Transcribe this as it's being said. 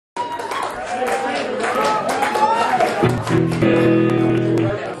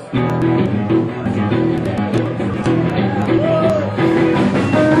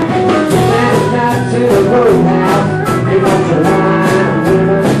To the roadhouse, he wants a wine and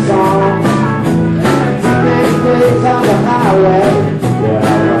women's song. Too many days on the highway, yeah,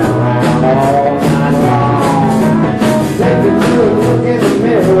 I run around all night long. Take a good look in the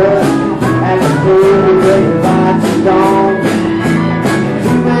mirror, and the cool gray lights are gone.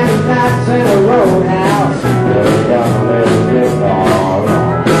 Too many nights in a roadhouse, yeah, we done let it get all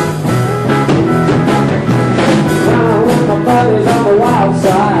wrong. Running with my buddies on the wild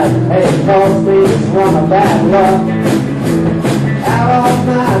side, hey, it cost me one of bad luck. Out all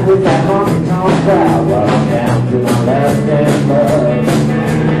night with that honky-tonk crowd, well, I'm down to my last damn bug.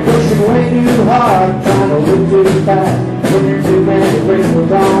 Pushing way too hard, trying to look too fast, putting too many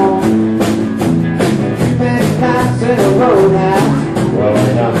wrinkles on. Too many nights in a roadhouse, well,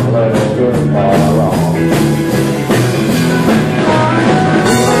 ain't nothing a little good far wrong. Too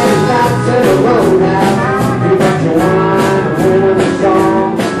many nights in a roadhouse, you got your wine and women's song.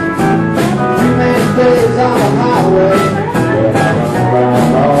 Days on the highway, yeah, I run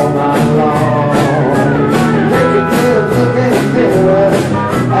around all night long. Take a good look in the mirror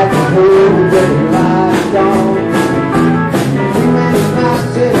at the cool day lights gone. Too many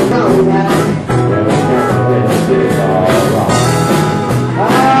nights in a roadhouse, well, it's never really did all wrong.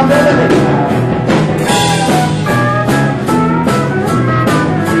 Ah, baby,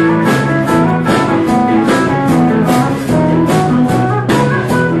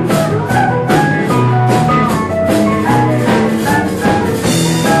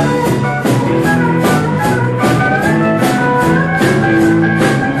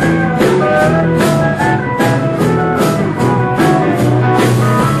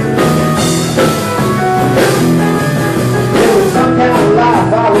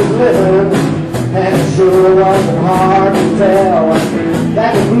 and it sure wasn't hard to tell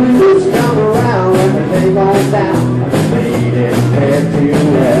that the blues come around when the day goes down and the day didn't fare too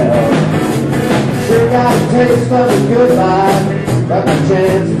well. Sure got a taste of a good life, but my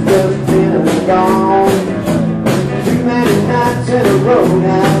chance has just been gone. Too many nights in a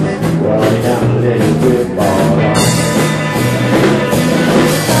roadhouse, well, they done a little bit far off.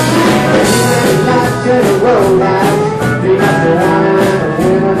 Too many nights in a roadhouse, you got the wine and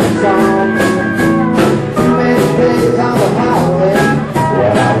women's song. Too many days on the highway,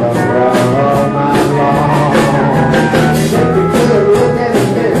 yeah, I run around all night long. Take a good look in the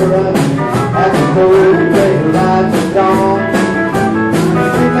mirror at the cold gray lights of dawn.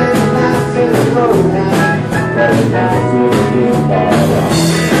 Too many nights in a roadhouse, but it's not too good far wrong.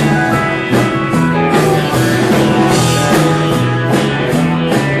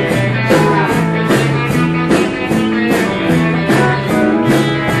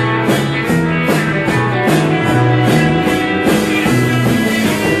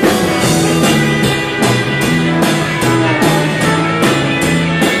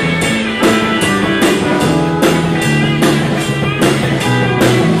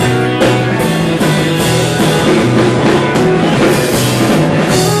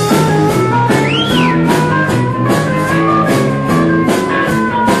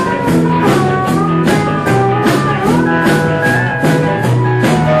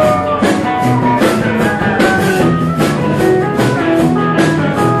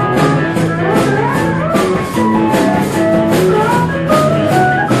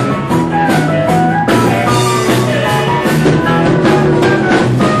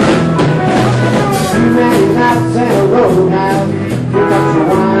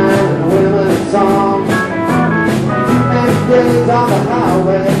 Days on the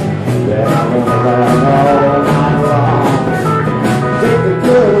highway, yeah, I run around all night long. Take a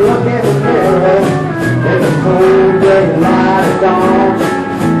good look in the mirror, and the cold gray light is gone.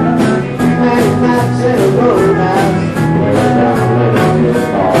 Too many nights in a roadhouse, well, they done let it get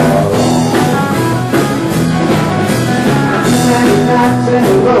all wrong. Too many nights in a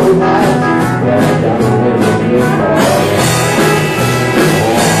roadhouse, well, they done let it get all wrong.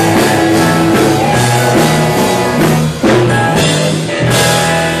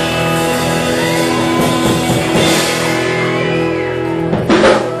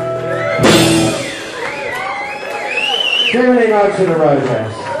 Too many nights in a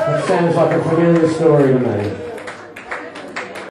roadhouse. That sounds like a familiar story to me.